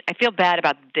people, I mean, I feel bad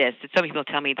about this. That so many people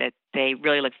tell me that they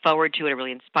really look forward to it. It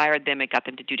really inspired them. It got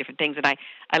them to do different things. And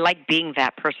I like being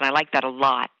that person. I like that a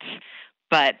lot.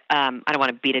 But I don't want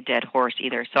to beat a dead horse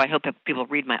either. So I hope that people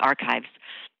read my archives.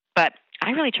 But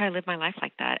I really try to live my life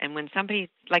like that. And when somebody,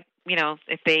 like,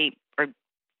 if they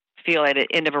feel at the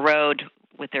end of a road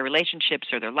with their relationships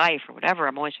or their life or whatever,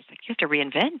 I'm always just like, you have to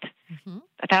reinvent.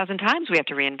 1,000 times we have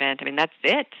to reinvent. I mean, that's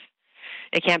it.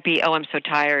 It can't be, I'm so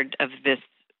tired of this,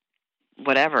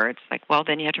 whatever. It's like, well,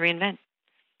 then you have to reinvent.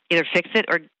 Either fix it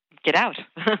or get out.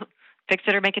 Fix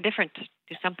it or make a difference.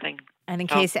 Do something. And in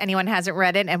case anyone hasn't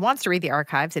read it and wants to read the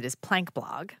archives, it is Plank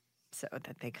Blog, so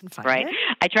that they can find it. Right.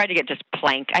 I tried to get just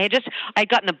Plank. I'd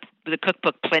gotten the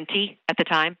cookbook Plenty at the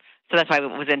time, so that's why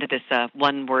I was into this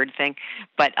one-word thing.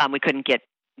 But we couldn't get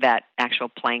that actual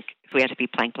Plank, so we had to be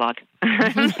Plank Blog.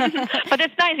 But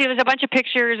it's nice. There's a bunch of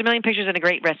pictures, a million pictures, and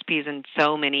great recipes, and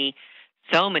so many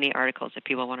articles that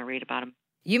people want to read about them.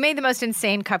 You made the most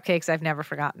insane cupcakes. I've never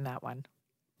forgotten that one.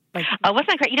 Wasn't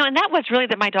that great? And that was really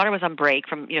that my daughter was on break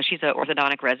from, she's an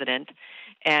orthodontic resident,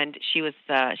 and she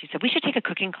said, we should take a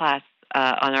cooking class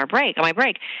on my break.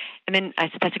 And then I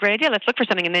said, that's a great idea. Let's look for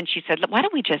something. And then she said, why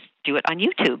don't we just do it on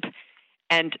YouTube?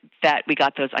 And that we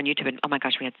got those on YouTube, and oh my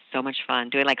gosh, we had so much fun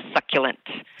doing like succulent.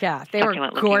 Yeah, they were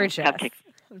gorgeous. Cupcakes.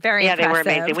 Very impressive. They were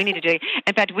amazing. We need to do it.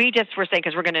 In fact, we just were saying,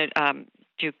 because we're going to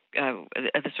do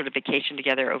the sort of vacation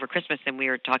together over Christmas, and we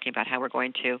were talking about how we're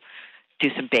going to do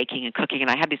some baking and cooking.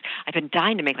 And I've been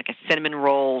dying to make like a cinnamon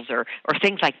rolls or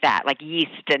things like that, like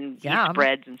yeast and yeast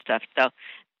breads and stuff. So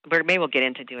maybe we'll get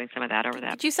into doing some of that over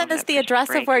that. Did you send us the address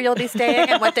of where you'll be staying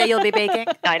and what day you'll be baking?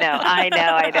 I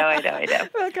know.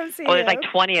 We'll come see you. There's like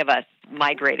 20 of us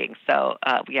migrating. So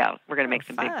we're going to make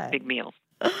some big meals.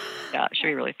 Yeah, it should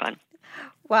be really fun.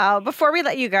 Well, before we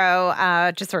let you go,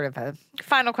 just sort of a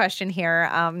final question here.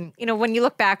 When you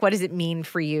look back, what does it mean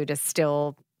for you to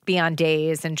still be on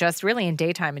days and just really in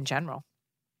daytime in general?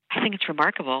 I think it's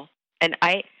remarkable. And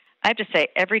I have to say,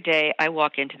 every day I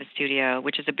walk into the studio,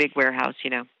 which is a big warehouse,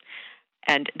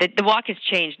 and the walk has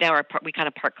changed. Now we kind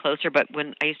of park closer, but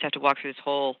when I used to have to walk through this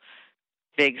whole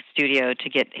big studio to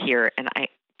get here,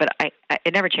 but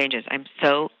it never changes. I'm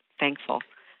so thankful.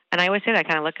 And I always say that. I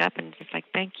kind of look up and just like,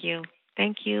 thank you.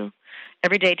 Thank you.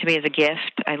 Every day to me is a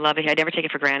gift. I love it. I never take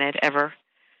it for granted, ever.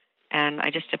 And I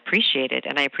just appreciate it.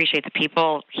 And I appreciate the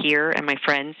people here and my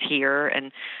friends here.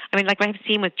 And I mean, like my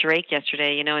scene with Drake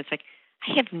yesterday, it's like,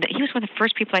 he was one of the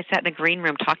first people I sat in the green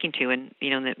room talking to in the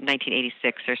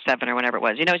 1986 or 7 or whatever it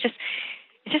was. It's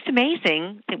just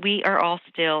amazing that we are all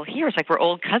still here. It's like we're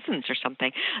old cousins or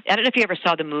something. I don't know if you ever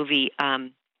saw the movie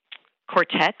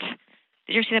Quartet.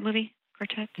 Did you ever see that movie,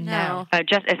 Quartet? No. I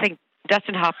think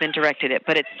Dustin Hoffman directed it,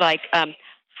 but it's like wait,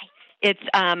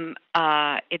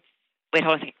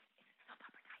 hold on a second.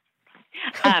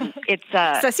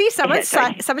 So see, someone's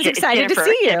excited to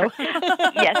see you.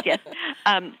 Yes.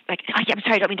 I'm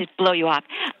sorry, I don't mean to blow you off.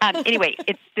 Anyway,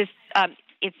 it's this.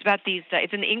 It's about these.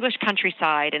 It's in the English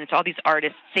countryside, and it's all these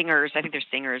artists, singers. I think they're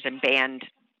singers and band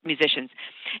musicians,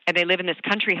 and they live in this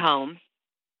country home.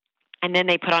 And then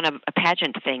they put on a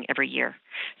pageant thing every year.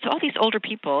 So all these older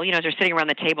people, they're sitting around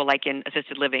the table like in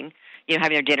assisted living,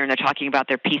 having their dinner, and they're talking about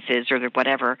their pieces or their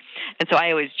whatever. And so I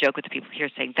always joke with the people here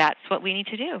saying, that's what we need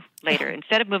to do later.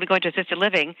 Instead of going to assisted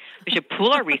living, we should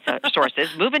pool our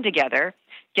resources, move in together,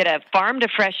 get a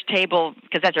farm-to-fresh table,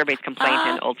 because that's everybody's complaint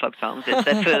in old folks' homes, is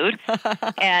the food.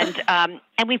 And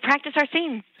we practice our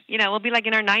scenes. We'll be like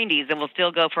in our 90s and we'll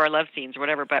still go for our love scenes or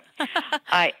whatever. But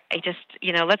I just,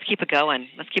 let's keep it going.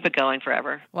 Let's keep it going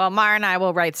forever. Well, Mara and I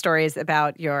will write stories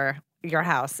about your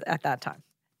house at that time.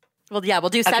 Well, yeah, we'll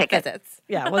do set visits.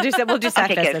 Yeah, we'll do set visits.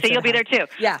 Okay, good. So you'll be there too.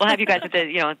 Yeah. We'll have you guys at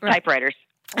the, typewriters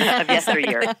of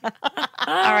yesteryear.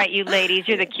 All right, you ladies,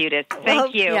 you're the cutest.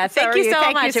 Thank you. Yeah, thank you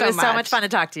so much. It was so much fun to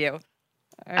talk to you.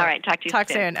 All right, talk to you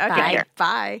soon. Okay,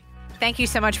 bye. Thank you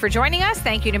so much for joining us.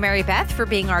 Thank you to Mary Beth for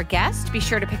being our guest. Be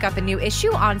sure to pick up a new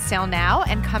issue on sale now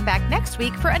and come back next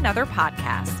week for another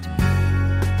podcast.